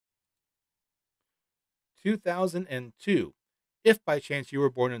2002. If by chance you were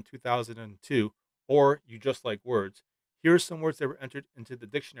born in 2002 or you just like words, here are some words that were entered into the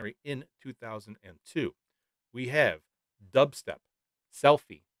dictionary in 2002. We have dubstep,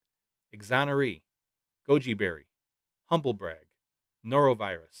 selfie, exoneree, goji berry, humble brag,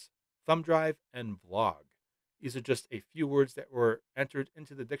 norovirus, thumb drive, and vlog. These are just a few words that were entered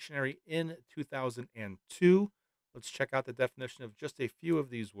into the dictionary in 2002. Let's check out the definition of just a few of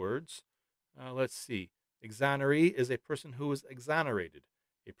these words. Let's see. Exoneree is a person who was exonerated,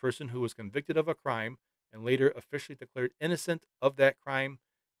 a person who was convicted of a crime and later officially declared innocent of that crime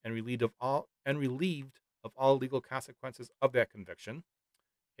and relieved of all legal consequences of that conviction.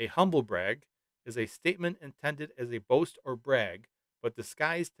 A humble brag is a statement intended as a boast or brag, but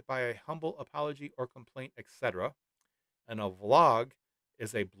disguised by a humble apology or complaint, etc. And a vlog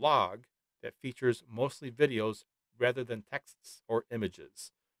is a blog that features mostly videos rather than texts or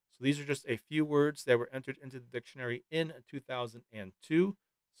images. So these are just a few words that were entered into the dictionary in 2002.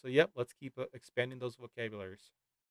 So, yep, let's keep expanding those vocabularies.